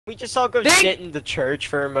We just all go sit in the church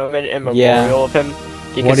for a moment in memorial of him.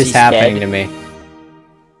 What is happening to me?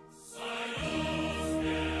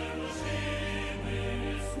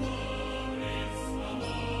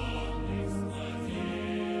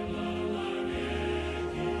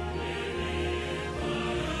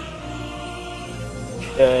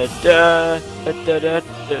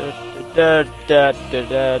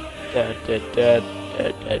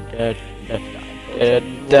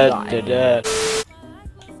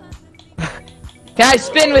 Can I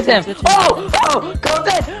spin with him? Oh! Oh! Go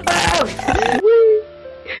there! Oh!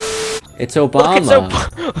 It's Obama.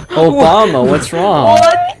 Obama, what's wrong?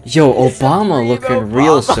 What? Yo, Obama looking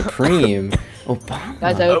real supreme. Obama.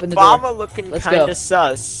 Guys, I opened the door. Obama looking Let's kinda go.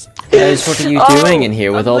 sus. Guys, what are you doing in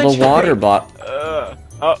here with all the water bottles?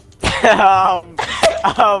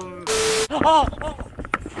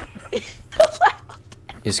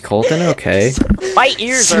 Is Colton okay? My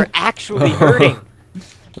ears are actually hurting.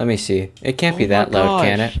 Let me see. It can't be that loud,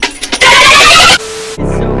 can it? It's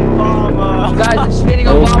Obama. Guys, I'm spinning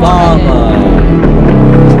Obama.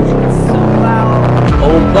 It's so loud.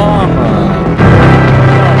 Obama.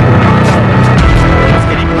 It's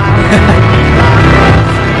getting loud.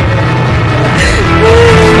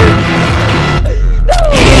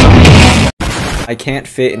 I can't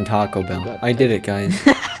fit in Taco Bell. I did it, guys.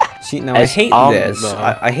 See, now I As hate this.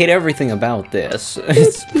 I hate everything about this.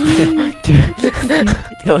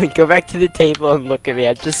 Dylan, go back to the table and look at me.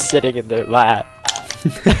 I'm just sitting in their lap.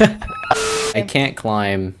 I can't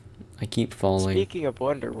climb. I keep falling. Speaking of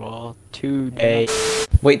Wonderwall, today.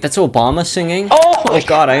 Wait, that's Obama singing? Oh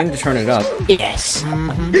God, I need to turn it up. Yes.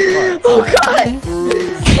 Oh god!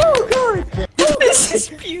 Oh god! This is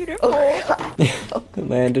beautiful.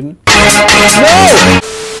 Landon. No!